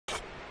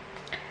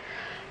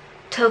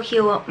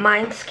Tokyo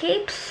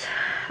Mindscapes.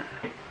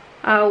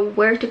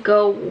 Where to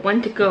Go,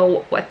 When to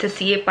Go, What to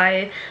See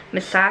by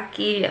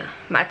Misaki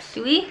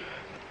Matsui.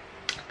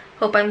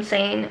 Hope I'm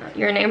saying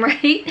your name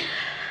right.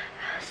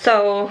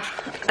 So,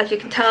 as you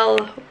can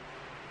tell,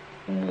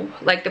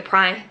 like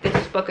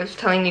this book is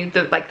telling you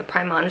the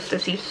prime months to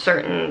see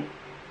certain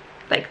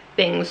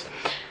things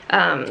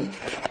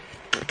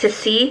to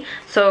see.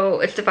 So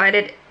it's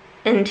divided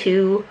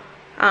into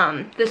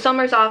the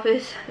summer's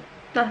office,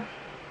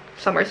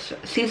 summer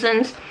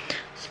seasons,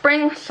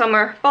 spring,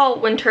 summer, fall,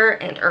 winter,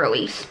 and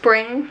early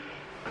spring.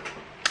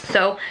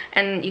 So,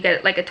 and you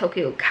get like a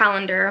Tokyo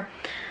calendar.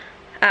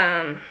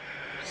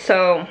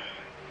 So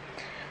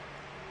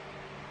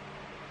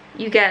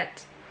you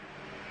get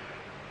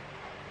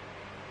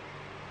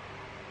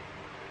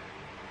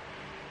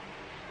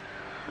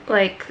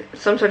like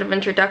some sort of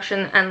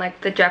introduction and like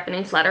the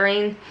Japanese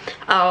lettering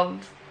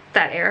of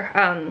that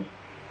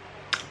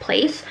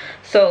place.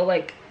 So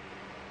like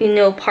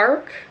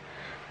Park,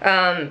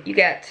 you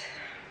get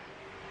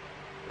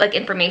like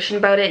information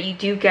about it. You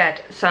do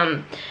get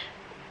sometimes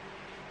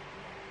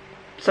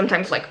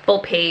like full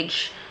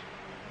page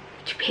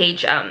to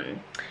page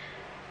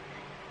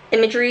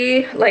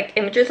imagery, like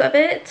images of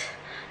it,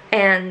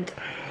 and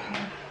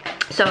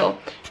so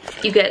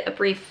you get a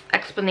brief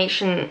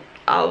explanation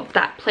of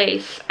that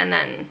place and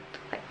then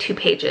like 2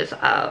 pages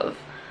of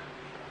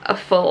a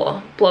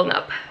full blown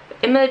up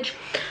image.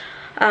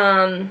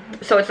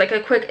 So it's like a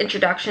quick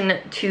introduction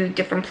to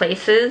different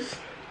places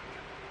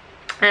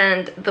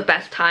and the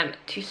best time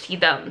to see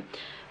them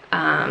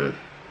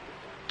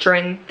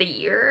during the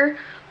year.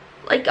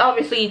 Like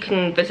obviously you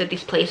can visit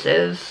these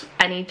places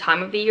any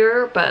time of the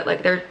year, but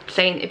like they're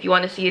saying if you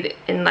want to see it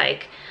in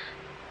like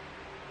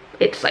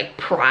it's like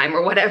prime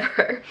or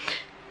whatever,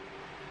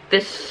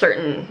 this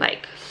certain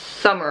like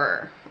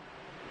summer,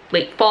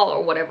 late fall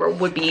or whatever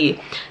would be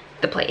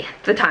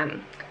the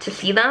time to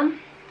see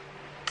them.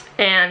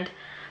 And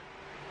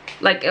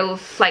like a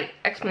slight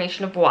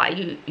explanation of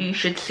why you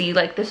should see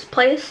like this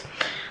place.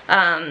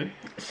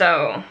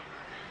 So,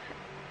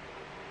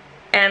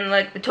 and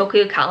like the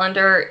Tokyo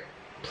calendar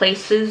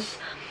places,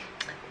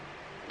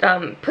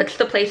 puts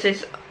the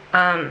places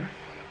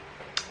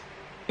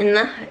in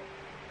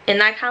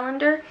that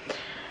calendar.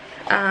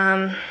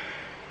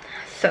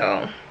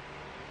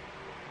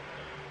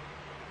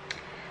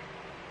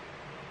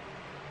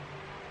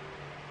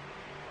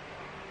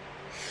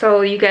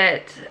 So you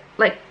get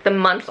like the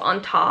months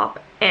on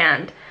top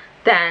and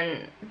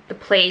then the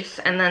place,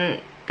 and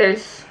then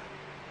there's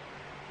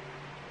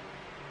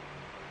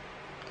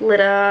lit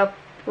up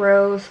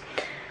rows.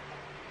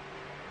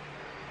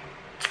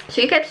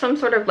 So you get some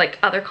sort of like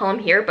other column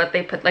here, but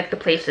they put like the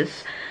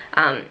places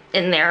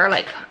in there,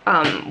 like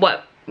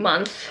what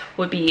months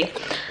would be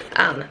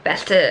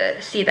best to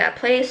see that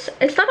place.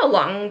 It's not a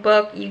long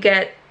book.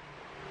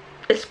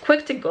 It's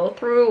quick to go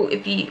through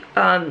if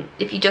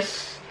you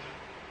just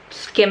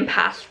skim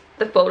past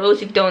the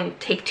photos. You don't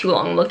take too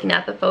long looking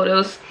at the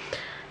photos.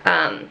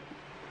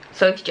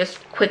 So if you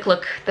just quick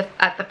look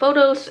at the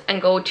photos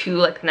and go to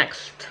like the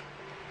next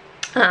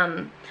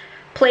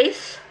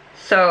place.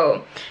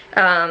 So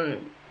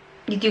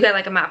you do get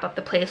like a map of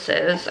the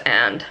places,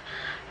 and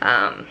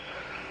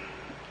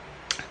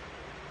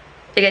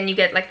again you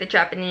get like the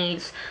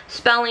Japanese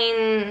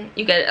spelling.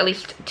 You get at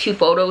least 2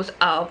 photos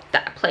of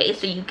that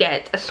place, so you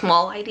get a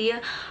small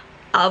idea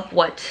of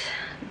what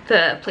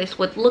the place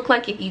would look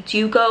like if you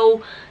do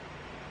go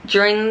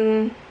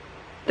during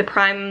the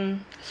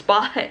prime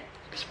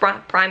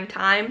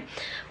time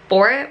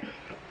for it.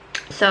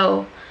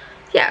 So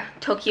yeah,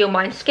 Tokyo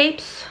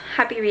Mindscapes.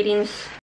 Happy readings.